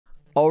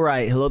All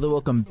right, hello there,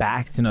 welcome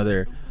back to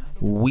another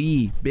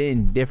We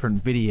Been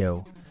Different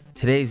video.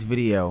 Today's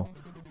video,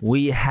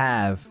 we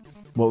have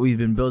what we've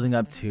been building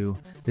up to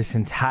this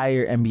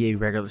entire NBA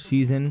regular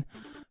season.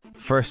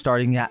 First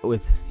starting out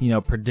with,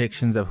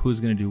 predictions of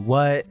who's going to do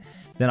what.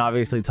 Then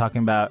obviously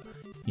talking about,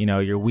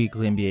 your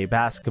weekly NBA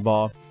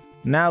basketball.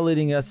 Now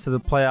leading us to the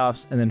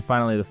playoffs and then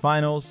finally the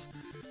finals.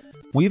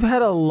 We've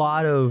had a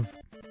lot of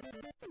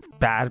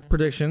bad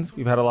predictions.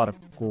 We've had a lot of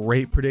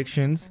great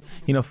predictions.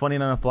 Funny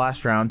enough,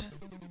 last round,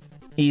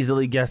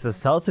 easily guessed the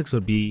Celtics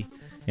would be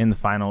in the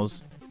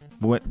finals,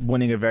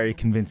 winning a very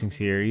convincing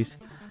series.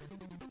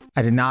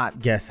 I did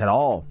not guess at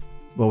all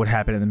what would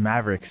happen in the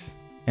Mavericks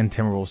and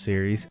Timberwolves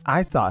series.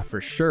 I thought for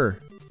sure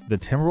the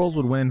Timberwolves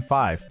would win in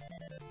 5.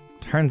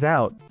 Turns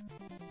out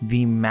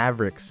the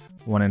Mavericks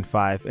won in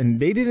 5, and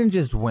they didn't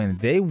just win,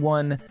 they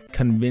won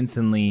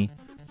convincingly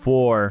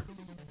 4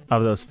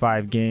 of those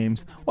 5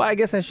 games. Well, I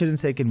guess I shouldn't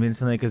say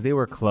convincingly because they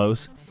were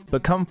close,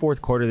 but come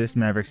fourth quarter, this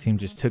Mavericks team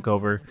just took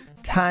over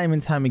time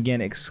and time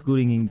again,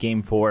 excluding in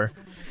game 4.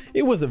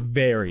 It was a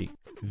very,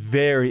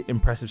 very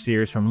impressive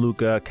series from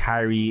Luka,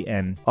 Kyrie,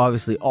 and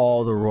obviously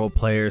all the role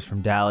players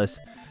from Dallas.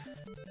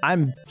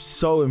 I'm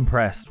so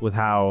impressed with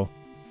how,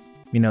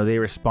 they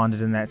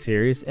responded in that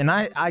series. And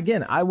I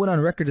went on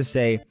record to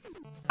say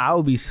I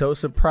would be so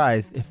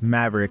surprised if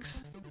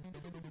Mavericks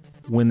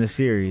win the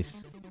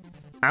series.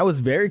 I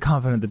was very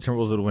confident the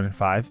Timberwolves would win in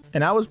 5,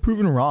 and I was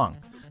proven wrong.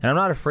 And I'm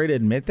not afraid to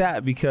admit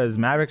that because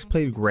Mavericks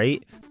played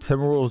great.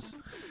 Timberwolves,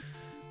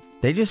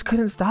 they just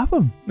couldn't stop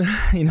them.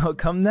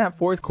 Come that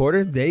fourth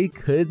quarter, they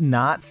could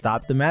not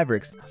stop the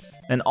Mavericks.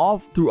 And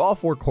through all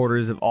 4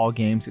 quarters of all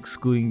games,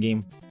 excluding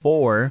game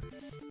 4,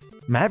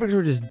 Mavericks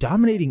were just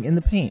dominating in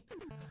the paint.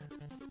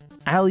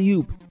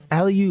 Alley-oop,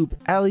 alley-oop,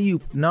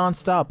 alley-oop,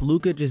 nonstop.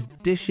 Luka just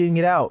dishing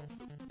it out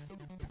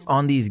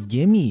on these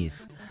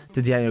gimmies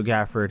to Daniel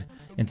Gafford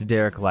and to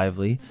Derek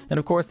Lively. And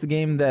of course, the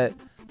game that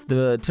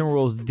the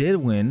Timberwolves did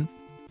win,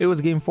 it was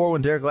game 4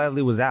 when Derek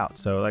Lively was out.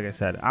 So like I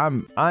said,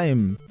 I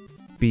am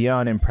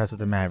beyond impressed with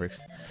the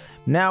Mavericks.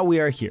 Now we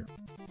are here.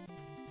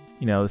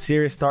 The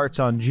series starts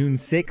on June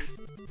 6th.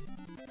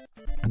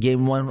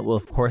 Game 1 will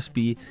of course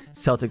be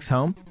Celtics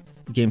home.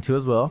 Game 2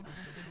 as well.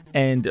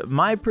 And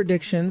my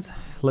predictions,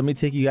 let me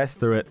take you guys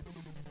through it.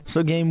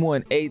 So game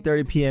 1,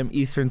 8:30 p.m.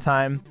 Eastern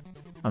time.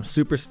 I'm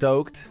super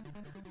stoked.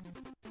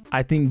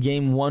 I think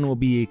game 1 will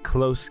be a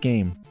close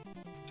game.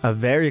 A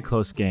very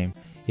close game.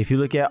 If you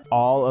look at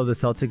all of the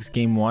Celtics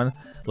game 1,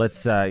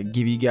 let's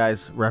give you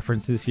guys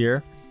references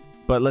here.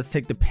 But let's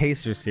take the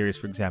Pacers series,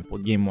 for example,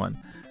 game 1.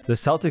 The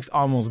Celtics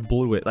almost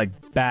blew it, like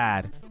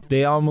bad.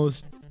 They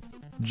almost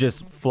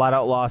just flat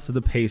out lost to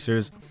the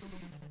Pacers.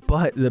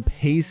 But the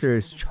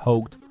Pacers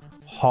choked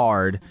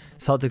hard.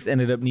 Celtics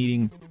ended up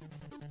needing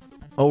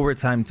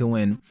overtime to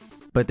win,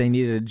 but they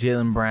needed a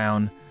Jaylen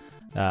Brown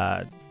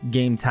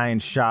game tying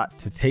shot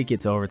to take it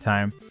to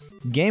overtime.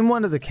 Game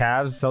 1 of the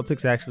Cavs,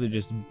 Celtics actually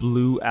just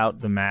blew out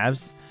the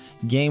Mavs.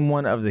 Game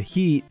 1 of the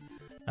Heat,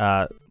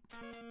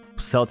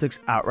 Celtics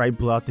outright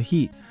blew out the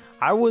Heat.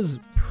 I was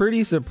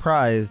pretty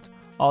surprised,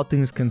 all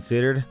things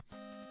considered,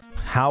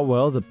 how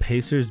well the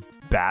Pacers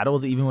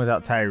battled even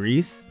without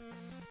Tyrese.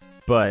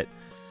 But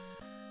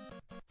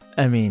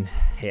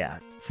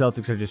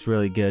Celtics are just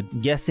really good.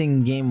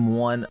 Guessing game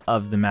 1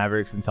 of the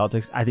Mavericks and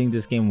Celtics, I think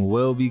this game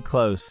will be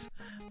close,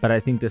 but I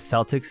think the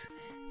Celtics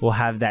will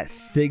have that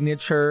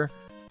signature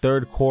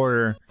third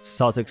quarter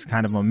Celtics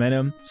kind of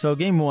momentum. So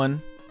game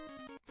 1,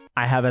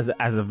 I have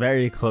as a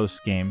very close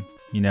game,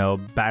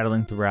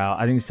 battling throughout.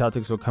 I think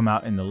Celtics will come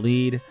out in the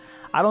lead.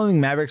 I don't think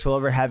Mavericks will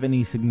ever have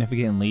any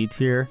significant leads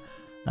here.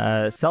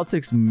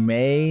 Celtics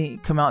may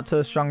come out to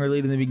a stronger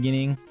lead in the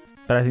beginning,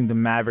 but I think the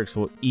Mavericks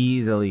will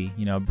easily,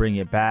 bring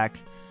it back.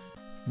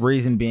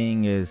 Reason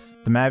being is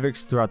the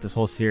Mavericks throughout this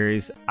whole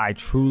series, I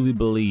truly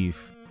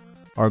believe,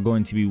 are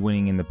going to be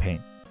winning in the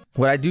paint.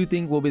 What I do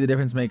think will be the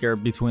difference maker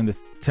between the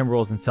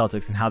Timberwolves and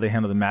Celtics and how they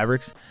handle the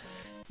Mavericks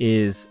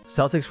is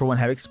Celtics, for one,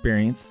 have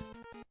experience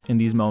in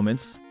these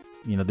moments.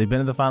 They've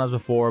been in the finals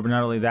before, but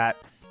not only that,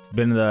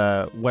 been in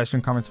the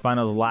Western Conference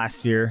Finals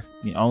last year,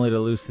 only to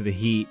lose to the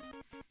Heat.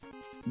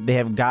 They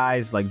have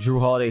guys like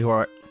Drew Holiday who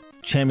are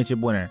championship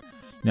winner.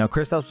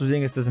 Kristaps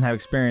Porzingis doesn't have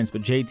experience,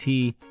 but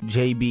JT,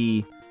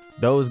 JB,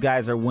 those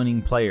guys are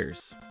winning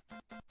players.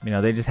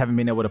 They just haven't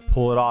been able to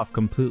pull it off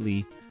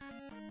completely,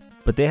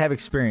 but they have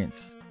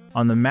experience.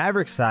 On the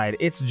Mavericks side,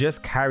 it's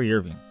just Kyrie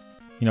Irving.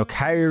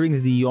 Kyrie Irving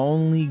is the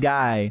only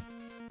guy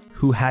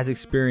who has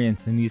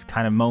experience in these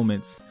kind of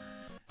moments.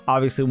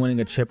 Obviously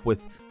winning a chip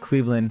with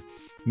Cleveland,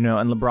 and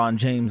LeBron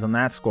James on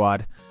that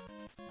squad.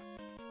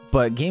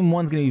 But game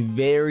 1 is going to be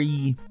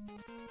very,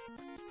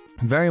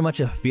 very much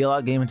a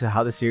feel-out game into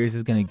how the series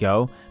is going to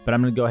go. But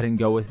I'm going to go ahead and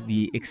go with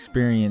the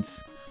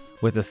experience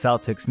with the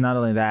Celtics. Not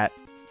only that,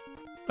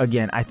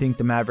 again, I think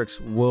the Mavericks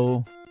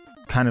will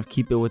kind of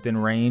keep it within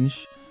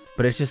range,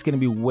 but it's just going to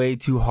be way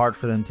too hard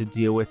for them to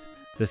deal with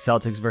the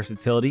Celtics'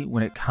 versatility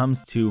when it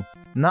comes to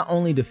not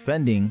only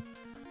defending,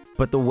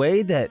 but the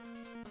way that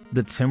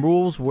the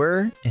Timberwolves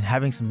were in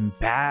having some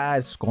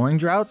bad scoring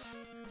droughts.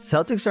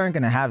 Celtics aren't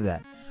going to have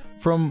that.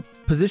 From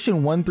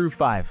position 1 through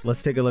 5,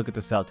 let's take a look at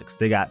the Celtics.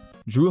 They got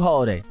Drew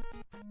Holiday.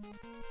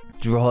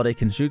 Drew Holiday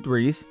can shoot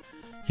threes.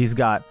 He's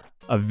got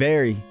a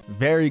very,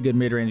 very good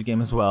mid-range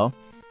game as well.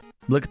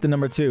 Look at the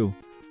number 2,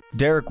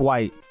 Derek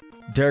White.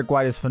 Derek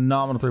White is a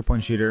phenomenal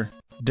three-point shooter.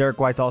 Derek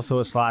White's also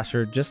a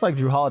slasher, just like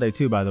Drew Holiday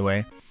too, by the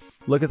way.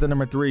 Look at the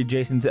number 3,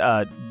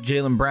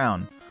 Jaylen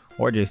Brown,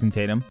 or Jason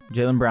Tatum.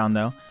 Jaylen Brown,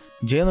 though.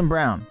 Jaylen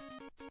Brown,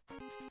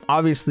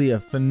 obviously a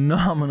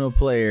phenomenal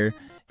player,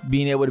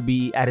 being able to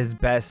be at his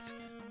best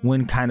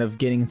when kind of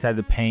getting inside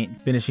the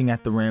paint, finishing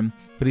at the rim,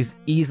 but he's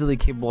easily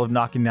capable of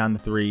knocking down the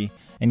 3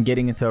 and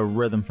getting into a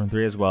rhythm from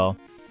 3 as well.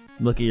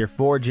 Look at your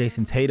 4,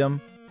 Jason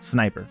Tatum,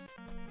 sniper.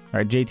 All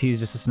right, JT is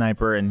just a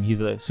sniper, and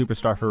he's a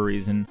superstar for a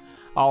reason.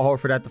 Al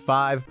Horford at the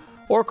 5,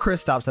 or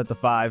Kristaps at the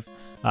 5.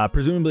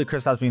 Presumably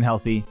Kristaps being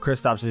healthy.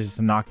 Kristaps is just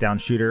a knockdown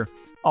shooter,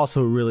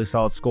 also a really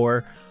solid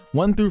scorer.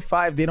 1 through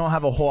 5, they don't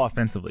have a hole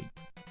offensively.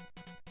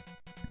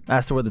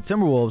 As to where the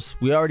Timberwolves,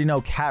 we already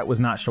know Cat was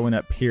not showing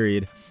up,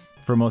 period,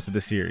 for most of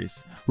the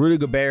series. Rudy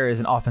Gobert is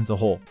an offensive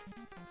hole.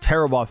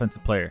 Terrible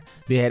offensive player.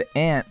 They had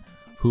Ant,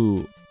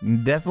 who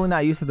definitely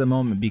not used to the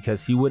moment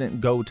because he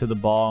wouldn't go to the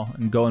ball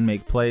and go and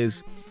make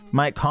plays.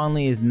 Mike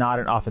Conley is not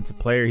an offensive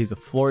player. He's a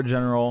floor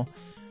general,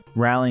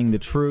 rallying the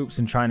troops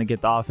and trying to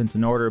get the offense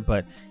in order,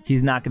 but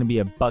he's not going to be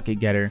a bucket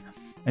getter.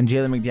 And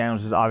Jalen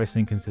McDaniels is obviously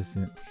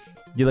inconsistent.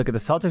 You look at the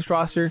Celtics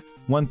roster,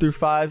 1 through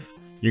 5,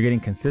 you're getting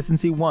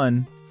consistency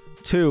 1.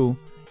 2,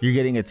 you're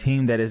getting a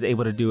team that is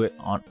able to do it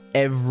on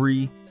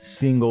every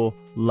single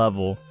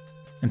level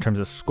in terms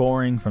of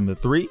scoring from the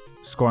 3,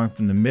 scoring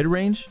from the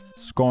mid-range,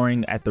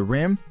 scoring at the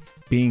rim,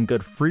 being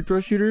good free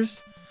throw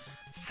shooters.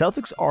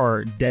 Celtics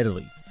are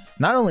deadly.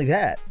 Not only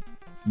that,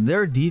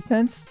 their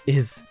defense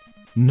is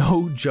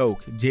no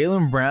joke.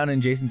 Jaylen Brown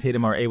and Jason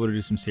Tatum are able to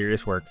do some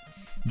serious work.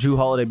 Drew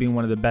Holiday being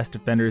one of the best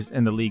defenders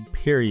in the league,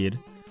 period.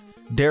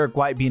 Derek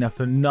White being a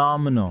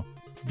phenomenal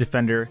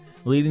defender,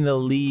 leading the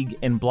league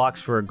in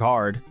blocks for a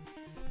guard.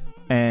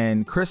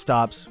 And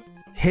Kristaps,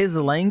 his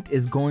length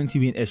is going to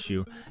be an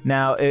issue.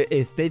 Now,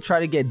 if they try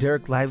to get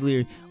Derek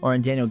Lively or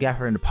Daniel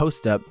Gafford into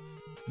post-up,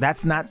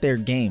 that's not their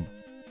game.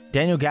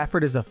 Daniel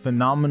Gafford is a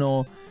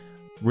phenomenal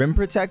rim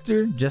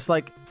protector, just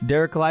like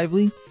Derek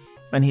Lively,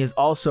 and he is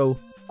also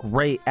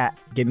great at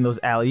getting those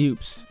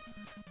alley-oops.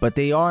 But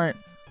they aren't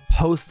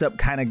post-up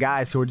kind of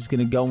guys who are just going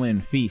to go in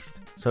and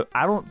feast. So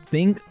I don't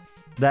think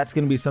that's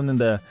going to be something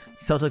the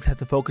Celtics have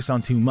to focus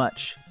on too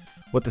much.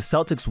 What the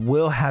Celtics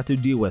will have to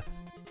deal with,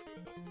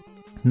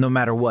 no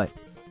matter what,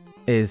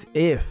 is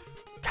if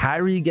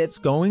Kyrie gets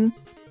going,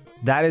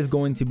 that is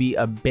going to be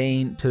a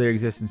bane to their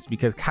existence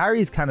because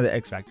Kyrie is kind of the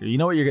X factor. You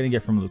know what you're going to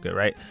get from Luka,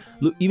 right?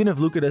 Even if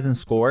Luka doesn't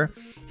score,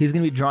 he's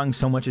going to be drawing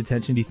so much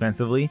attention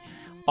defensively.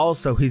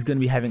 Also, he's going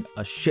to be having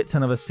a shit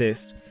ton of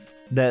assists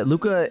that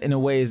Luka, in a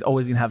way, is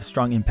always going to have a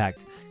strong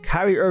impact.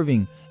 Kyrie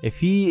Irving, if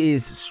he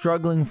is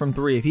struggling from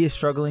 3, if he is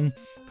struggling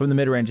from the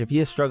mid-range, if he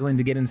is struggling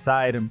to get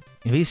inside, if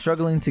he's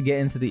struggling to get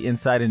into the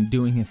inside and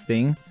doing his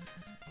thing,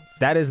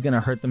 that is going to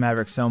hurt the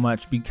Mavericks so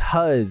much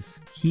because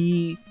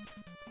he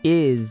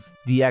is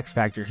the X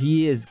factor.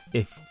 He is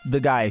if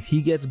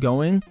he gets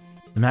going,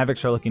 the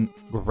Mavericks are looking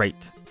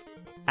great.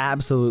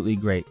 Absolutely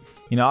great.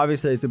 You know,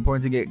 obviously it's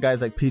important to get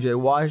guys like PJ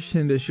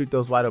Washington to shoot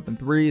those wide open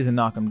 3s and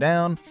knock them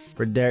down.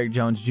 For Derrick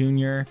Jones Jr.,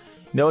 you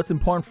know, it's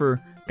important for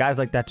guys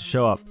like that to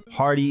show up.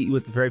 Hardy,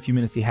 with the very few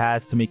minutes he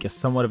has, to make a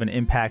somewhat of an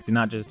impact and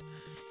not just,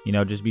 you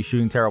know, just be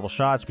shooting terrible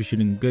shots, be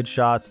shooting good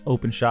shots,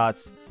 open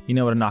shots, you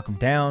know, to knock them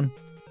down.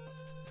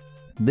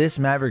 This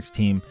Mavericks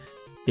team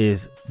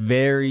is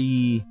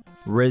very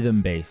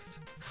rhythm based,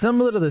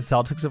 similar to the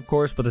Celtics, of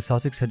course, but the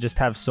Celtics just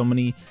have so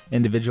many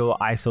individual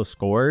ISO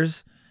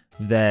scores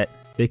that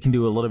they can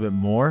do a little bit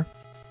more.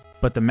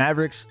 But the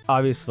Mavericks,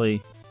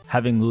 obviously,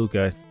 having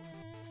Luka,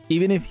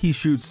 even if he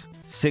shoots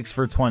 6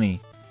 for 20,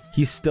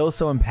 he's still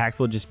so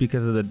impactful just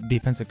because of the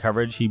defensive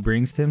coverage he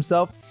brings to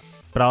himself,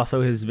 but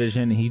also his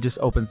vision. He just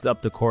opens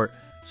up the court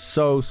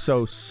so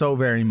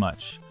very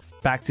much.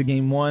 Back to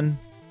game 1,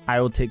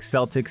 I will take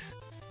Celtics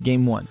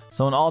game 1.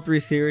 So in all 3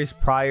 series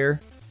prior,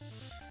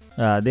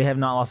 they have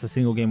not lost a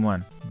single game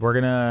 1.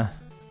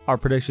 Our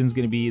prediction is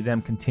gonna be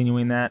them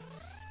continuing that.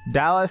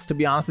 Dallas, to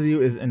be honest with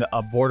you, is in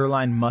a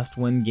borderline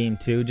must-win game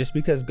 2, just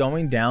because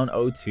going down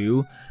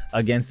 0-2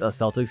 against a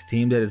Celtics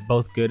team that is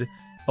both good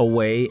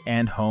away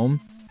and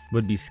home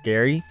would be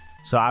scary.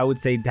 So I would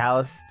say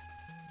Dallas,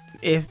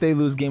 if they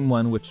lose game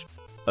 1, which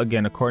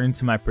again, according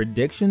to my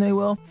prediction, they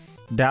will,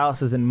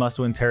 Dallas is in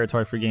must-win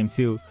territory for game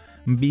 2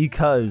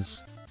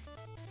 because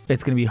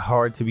it's going to be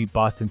hard to beat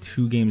Boston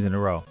 2 games in a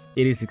row.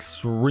 It is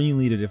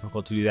extremely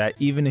difficult to do that.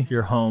 Even if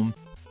you're home,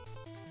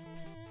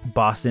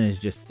 Boston is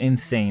just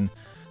insane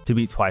to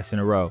beat twice in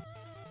a row.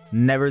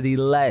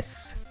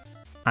 Nevertheless,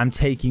 I'm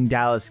taking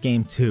Dallas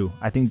game 2.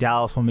 I think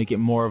Dallas will make it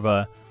more of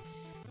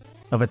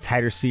a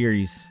tighter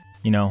series,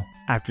 you know,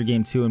 after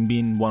game 2 and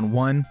being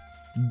 1-1.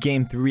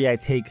 Game 3, I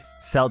take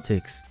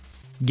Celtics.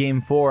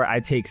 Game 4, I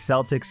take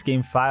Celtics.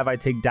 Game 5, I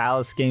take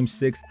Dallas. Game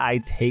 6, I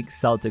take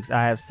Celtics.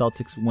 I have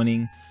Celtics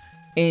winning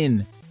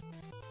in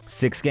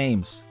 6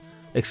 games.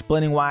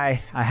 Explaining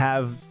why I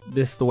have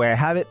this the way I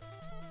have it.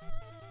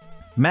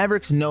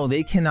 Mavericks know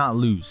they cannot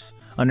lose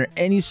under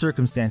any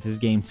circumstances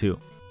game 2.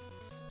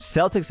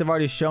 Celtics have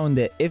already shown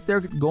that if they're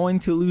going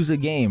to lose a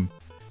game,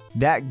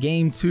 that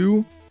game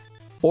 2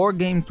 or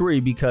game 3,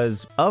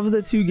 because of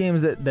the 2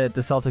 games that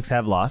the Celtics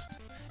have lost,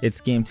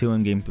 it's game 2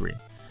 and game 3.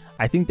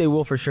 I think they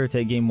will for sure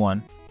take game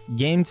 1.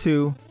 Game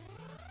 2,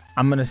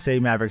 I'm going to say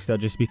Mavericks though,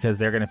 just because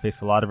they're going to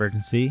face a lot of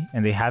urgency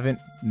and they haven't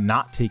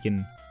not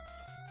taken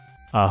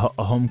a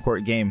home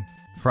court game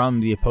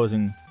from the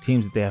opposing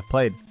teams that they have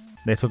played.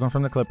 They took them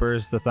from the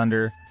Clippers, the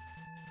Thunder,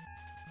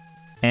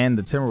 and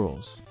the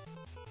Timberwolves.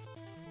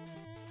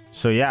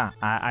 So yeah,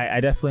 I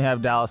definitely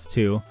have Dallas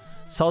 2.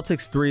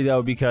 Celtics 3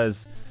 though,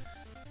 because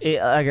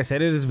like I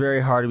said, it is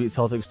very hard to beat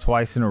Celtics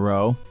twice in a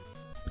row.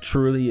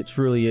 Truly, it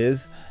truly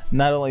is.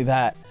 Not only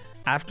that,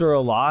 after a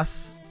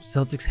loss,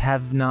 Celtics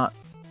have not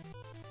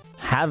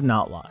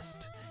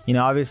lost. You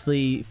know,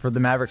 obviously for the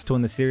Mavericks to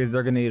win the series,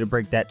 they're going to need to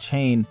break that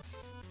chain.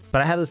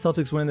 But I have the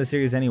Celtics winning the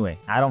series anyway.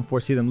 I don't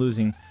foresee them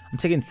losing. I'm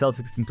taking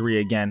Celtics in 3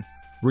 again,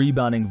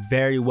 rebounding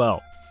very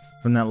well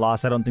from that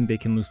loss. I don't think they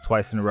can lose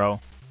twice in a row.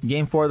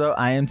 Game 4 though,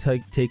 I am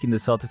taking the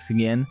Celtics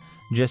again,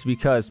 just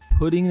because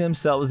putting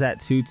themselves at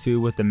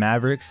 2-2 with the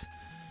Mavericks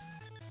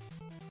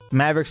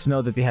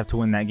know that they have to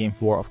win that game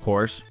 4, of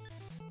course.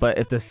 But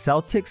if the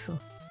Celtics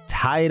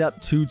tie it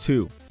up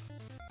 2-2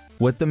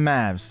 with the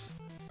Mavs,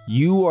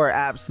 you are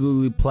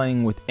absolutely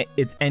playing with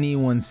it's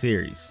anyone's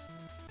series.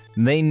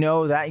 They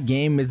know that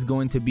game is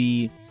going to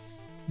be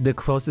the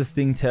closest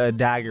thing to a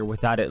dagger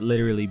without it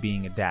literally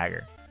being a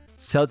dagger.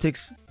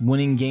 Celtics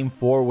winning game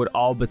 4 would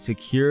all but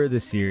secure the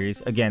series.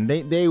 Again,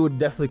 they would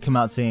definitely come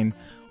out saying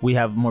we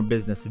have more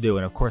business to do,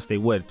 and of course they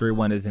would.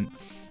 3-1 isn't,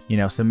 you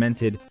know,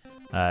 cemented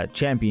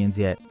champions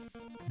yet.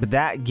 But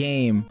that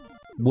game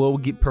will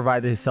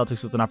provide the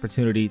Celtics with an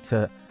opportunity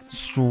to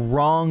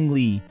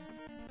strongly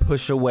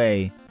push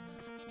away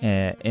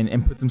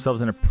and put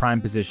themselves in a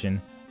prime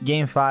position.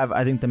 Game 5,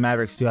 I think the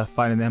Mavericks do have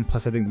fight in them.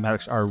 Plus, I think the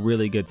Mavericks are a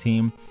really good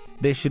team.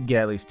 They should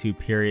get at least 2,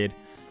 period.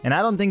 And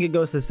I don't think it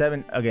goes to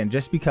 7, again,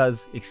 just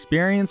because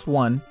experience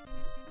 1,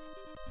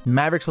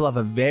 Mavericks will have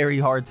a very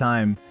hard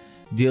time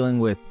dealing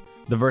with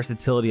the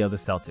versatility of the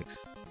Celtics.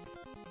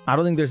 I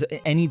don't think there's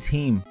any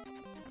team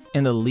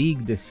in the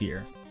league this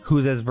year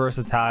who's as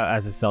versatile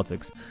as the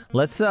Celtics.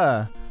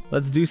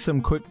 Let's do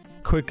some quick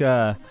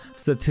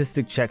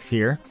statistic checks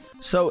here.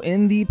 So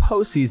in the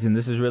postseason,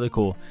 this is really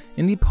cool.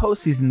 In the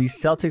postseason, the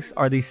Celtics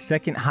are the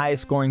 2nd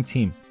highest scoring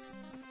team.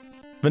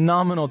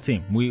 Phenomenal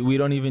team. We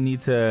don't even need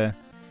to,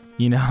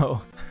 you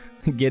know,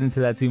 get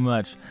into that too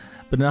much.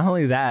 But not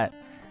only that,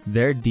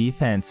 their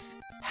defense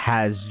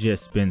has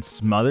just been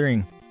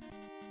smothering.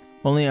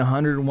 Only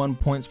 101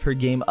 points per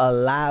game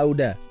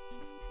allowed.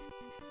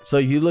 So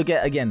you look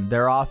at, again,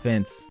 their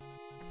offense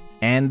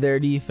and their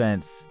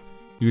defense,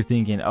 you're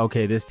thinking,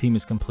 okay, this team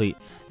is complete.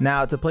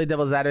 Now, to play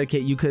devil's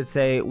advocate, you could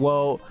say,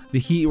 well, the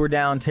Heat were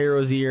down Terry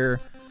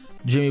Rozier,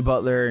 Jimmy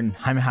Butler, and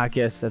Jaime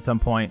Jaquez at some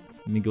point.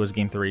 I think it was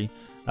game 3.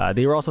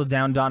 They were also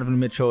down Donovan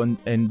Mitchell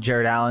and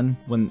Jared Allen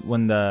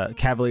when the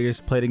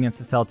Cavaliers played against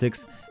the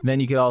Celtics. And then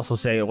you could also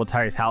say, well,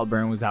 Tyrese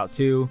Halliburton was out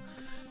too.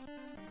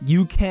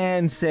 You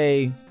can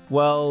say,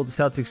 well, the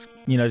Celtics,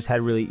 you know, just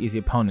had really easy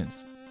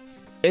opponents.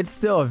 It's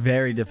still a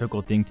very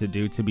difficult thing to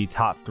do, to be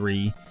top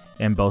 3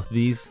 in both of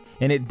these,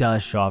 and it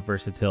does show off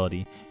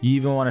versatility. You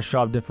even want to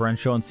show off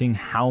differential and seeing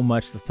how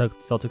much the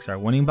Celtics are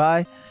winning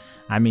by.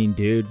 I mean,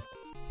 dude,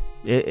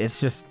 it's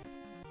just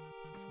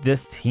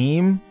this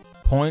team,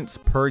 points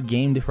per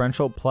game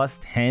differential plus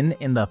 10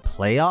 in the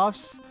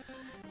playoffs.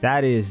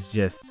 That is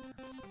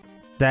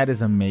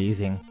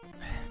amazing.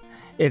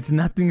 It's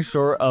nothing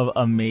short of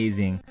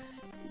amazing.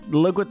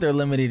 Look what they're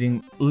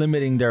limiting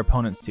their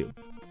opponents to.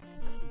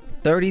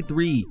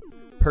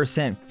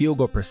 33% field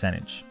goal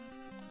percentage.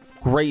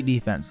 Great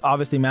defense.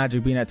 Obviously,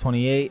 Magic being at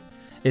 28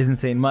 isn't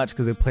saying much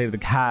because they played the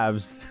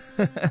Cavs.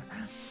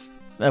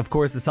 Of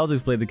course, the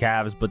Celtics played the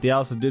Cavs, but they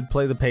also did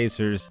play the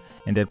Pacers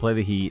and did play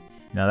the Heat.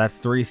 Now, that's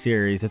 3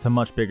 series. It's a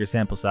much bigger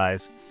sample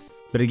size.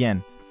 But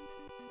again,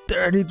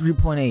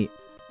 33.8.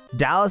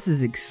 Dallas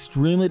is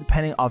extremely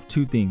depending off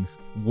 2 things.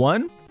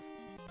 1,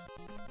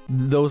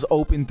 those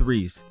open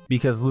threes,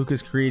 because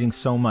Luka's creating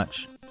so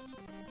much.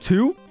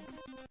 2,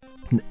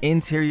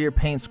 interior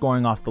paint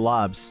scoring off the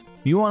lobs.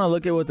 You want to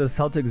look at what the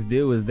Celtics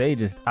do is they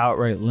just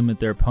outright limit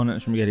their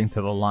opponents from getting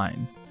to the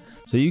line.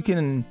 So you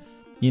can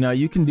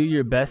do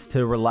your best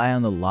to rely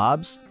on the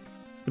lobs.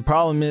 The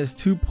problem is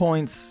 2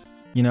 points,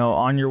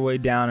 on your way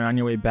down and on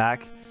your way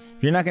back.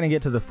 If you're not going to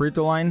get to the free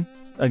throw line,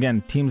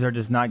 again, teams are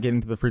just not getting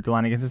to the free throw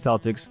line against the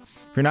Celtics.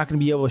 If you're not going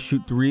to be able to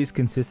shoot threes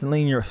consistently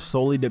and you're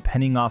solely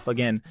depending off,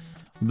 again,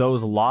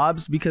 those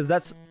lobs, because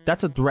that's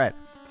a threat.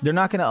 They're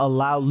not going to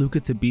allow Luka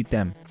to beat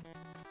them.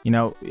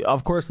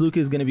 Of course, Luka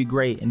is going to be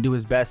great and do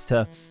his best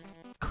to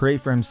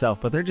create for himself,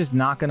 but they're just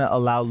not going to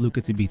allow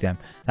Luka to beat them.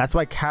 That's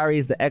why Kyrie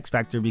is the X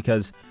factor,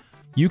 because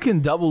you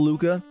can double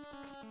Luka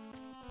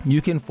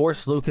you can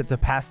force Luka to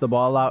pass the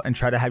ball out and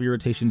try to have your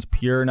rotations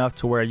pure enough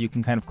to where you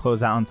can kind of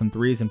close out on some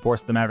threes and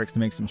force the Mavericks to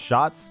make some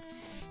shots.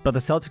 But the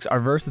Celtics are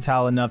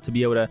versatile enough to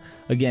be able to,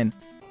 again,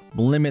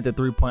 limit the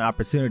three-point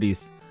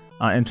opportunities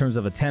in terms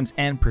of attempts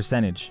and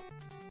percentage.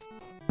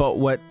 But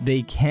what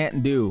they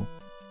can't do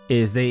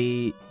is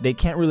they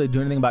can't really do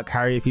anything about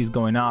Kyrie if he's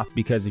going off,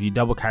 because if you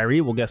double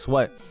Kyrie, well, guess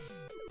what?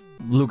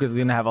 Luka's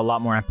going to have a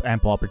lot more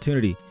ample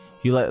opportunity.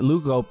 If you let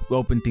Luka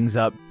open things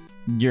up,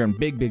 you're in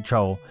big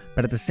trouble.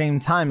 But at the same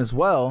time as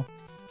well,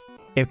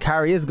 if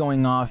Kyrie is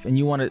going off and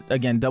you want to,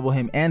 again, double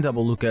him and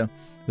double Luka,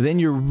 then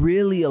you're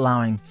really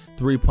allowing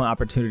three-point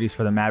opportunities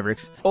for the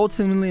Mavericks.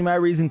 Ultimately, my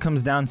reason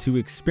comes down to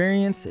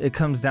experience. It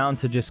comes down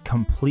to just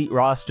complete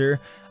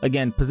roster.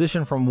 Again,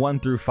 position from 1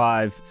 through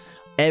 5.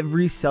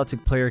 Every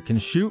Celtic player can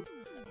shoot.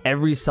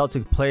 Every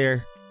Celtic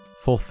player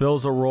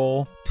fulfills a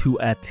role to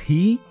a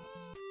T.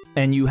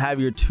 And you have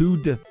your two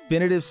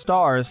definitive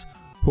stars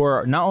who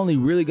are not only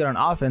really good on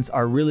offense,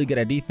 are really good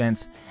at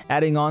defense,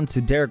 adding on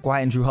to Derek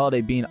White and Jrue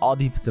Holiday being all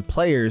defensive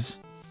players.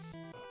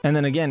 And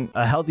then again,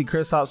 a healthy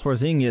Kristaps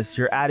Porzingis,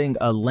 you're adding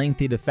a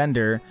lengthy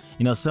defender,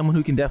 someone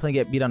who can definitely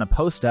get beat on a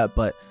post-up,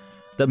 but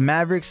the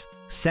Mavericks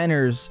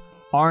centers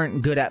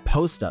aren't good at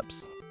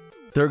post-ups.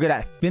 They're good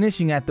at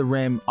finishing at the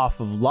rim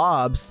off of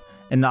lobs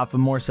and off of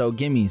more so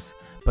gimmies,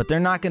 but they're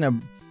not going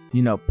to,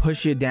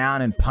 push you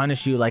down and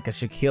punish you like a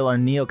Shaquille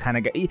O'Neal kind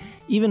of guy.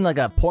 Even like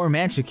a poor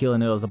man Shaquille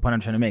O'Neal is the point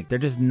I'm trying to make. They're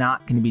just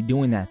not going to be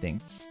doing that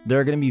thing.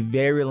 They're going to be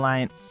very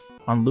reliant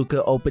on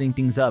Luka opening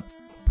things up,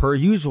 per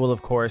usual,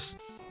 of course.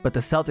 But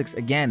the Celtics,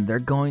 again, they're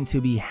going to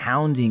be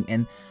hounding,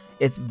 and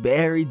it's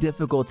very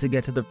difficult to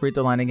get to the free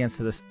throw line against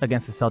the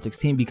Celtics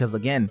team because,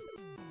 again,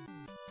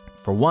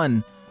 for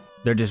one,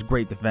 they're just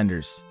great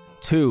defenders.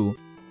 2,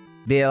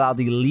 they allow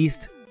the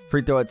least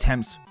free throw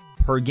attempts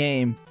per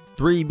game.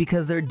 3,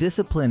 because they're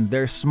disciplined,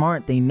 they're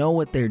smart, they know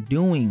what they're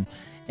doing,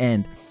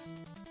 and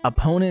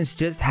opponents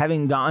just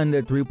haven't gotten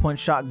their three-point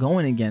shot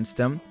going against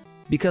them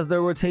because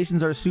their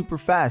rotations are super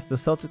fast. The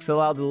Celtics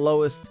allow the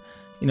lowest,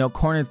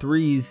 corner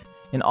threes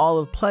in all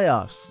of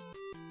playoffs.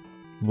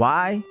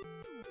 Why?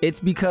 It's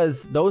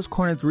because those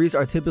corner threes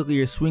are typically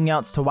your swing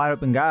outs to wide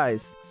open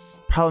guys.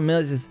 Problem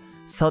is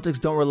Celtics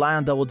don't rely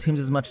on double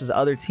teams as much as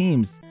other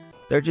teams.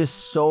 They're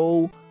just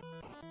so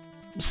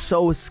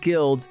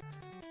skilled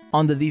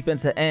on the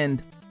defensive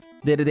end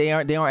that they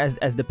aren't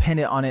as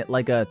dependent on it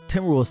like a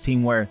Timberwolves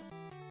team where,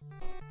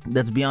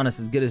 let's be honest,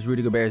 as good as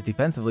Rudy Gobert is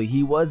defensively,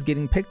 he was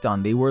getting picked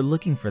on. They were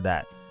looking for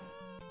that.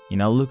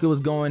 Luka was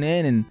going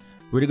in, and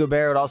Rudy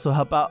Gobert would also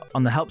help out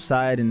on the help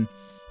side, and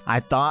I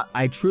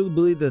truly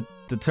believe that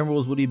the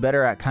Timberwolves would be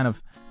better at kind of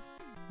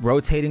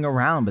rotating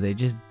around, but they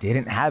just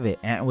didn't have it.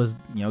 Ant was,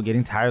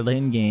 getting tired late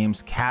in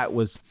games. Cat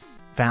was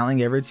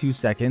fouling every 2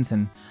 seconds,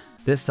 and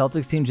this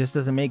Celtics team just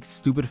doesn't make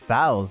stupid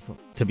fouls,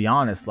 to be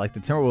honest, like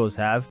the Timberwolves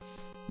have.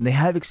 They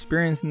have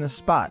experience in this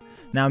spot.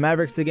 Now,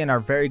 Mavericks, again, are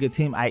a very good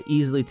team. I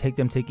easily take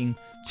them taking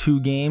 2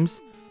 games.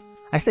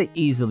 I say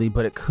easily,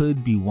 but it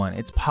could be 1.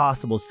 It's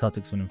possible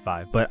Celtics win in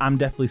 5, but I'm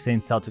definitely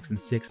saying Celtics in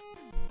 6,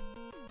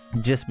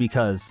 just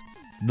because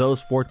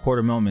those fourth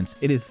quarter moments,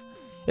 it is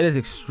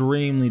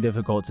extremely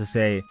difficult to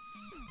say,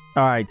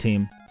 all right,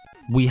 team,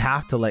 we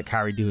have to let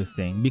Kyrie do his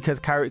thing, because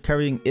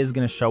Kyrie is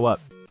going to show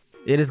up.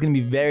 It is going to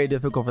be very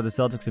difficult for the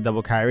Celtics to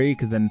double Kyrie,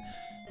 because then,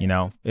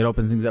 it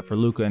opens things up for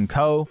Luka and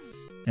co.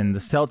 And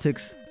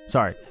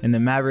the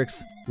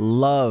Mavericks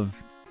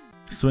love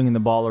swinging the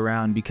ball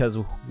around, because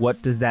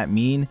what does that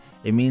mean?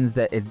 It means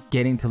that it's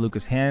getting to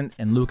Luka's hand,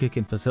 and Luka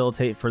can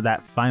facilitate for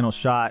that final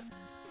shot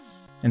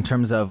in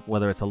terms of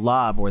whether it's a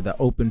lob or the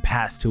open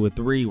pass to a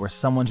 3 where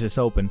someone's just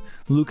open.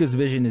 Luka's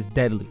vision is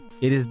deadly.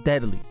 It is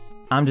deadly.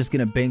 I'm just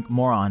going to bank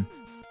more on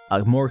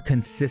a more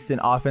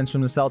consistent offense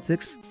from the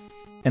Celtics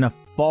and a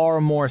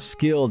far more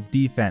skilled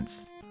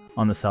defense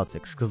on the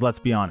Celtics, because let's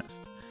be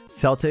honest,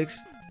 Celtics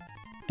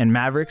and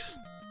Mavericks,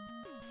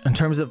 in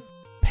terms of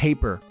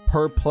paper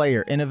per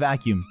player in a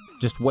vacuum,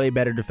 just way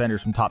better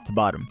defenders from top to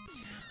bottom.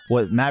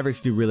 What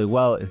Mavericks do really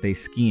well is they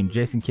scheme.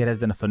 Jason Kidd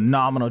has done a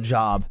phenomenal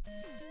job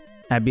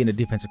at being a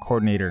defensive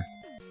coordinator,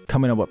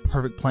 coming up with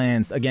perfect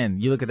plans. Again,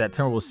 you look at that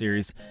Timberwolves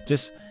series,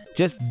 just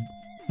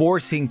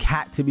forcing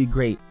Cat to be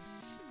great,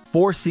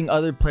 forcing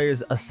other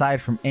players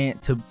aside from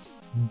Ant to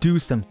do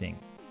something.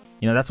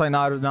 That's why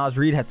Naz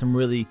Reid had some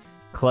really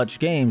clutch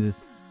games.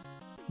 Is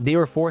they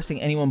were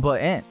forcing anyone but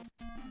Ant.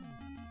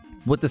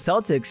 With the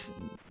Celtics,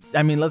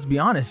 I mean, let's be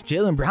honest,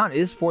 Jaylen Brown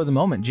is for the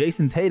moment.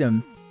 Jason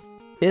Tatum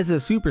is a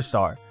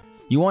superstar.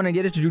 You want to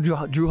get it to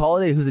Jrue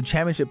Holiday, who's a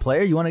championship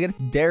player? You want to get it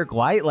to Derek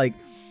White? Like,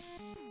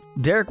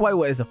 Derek White,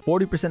 what, is a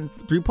 40%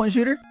 three-point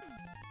shooter?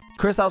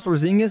 Kristaps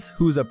Porzingis,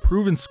 who's a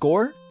proven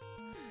scorer?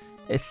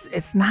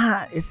 It's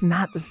not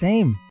the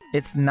same.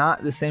 It's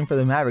not the same for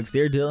the Mavericks.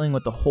 They're dealing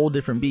with a whole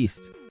different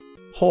beast.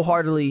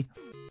 Wholeheartedly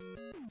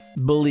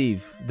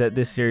believe that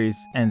this series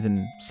ends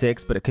in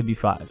 6, but it could be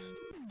 5.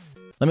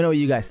 Let me know what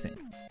you guys think.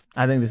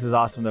 I think this is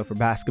awesome, though, for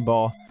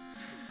basketball.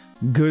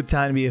 Good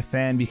time to be a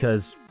fan,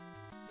 because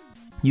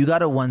you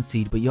got a 1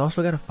 seed, but you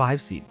also got a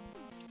 5 seed.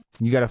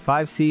 You got a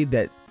 5 seed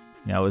that,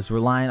 is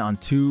relying on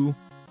 2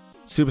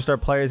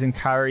 superstar players in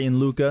Kyrie and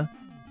Luka,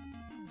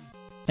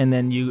 and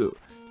then you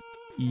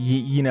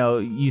know,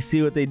 you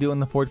see what they do in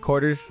the fourth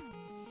quarters.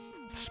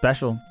 It's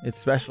special. It's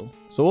special.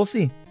 So we'll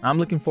see. I'm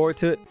looking forward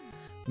to it.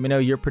 Let me know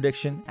your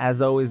prediction.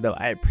 As always, though,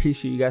 I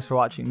appreciate you guys for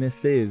watching.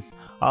 This is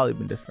All We've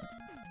Been Different.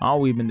 All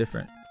We've Been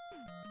Different.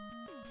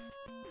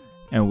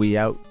 And we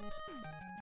out.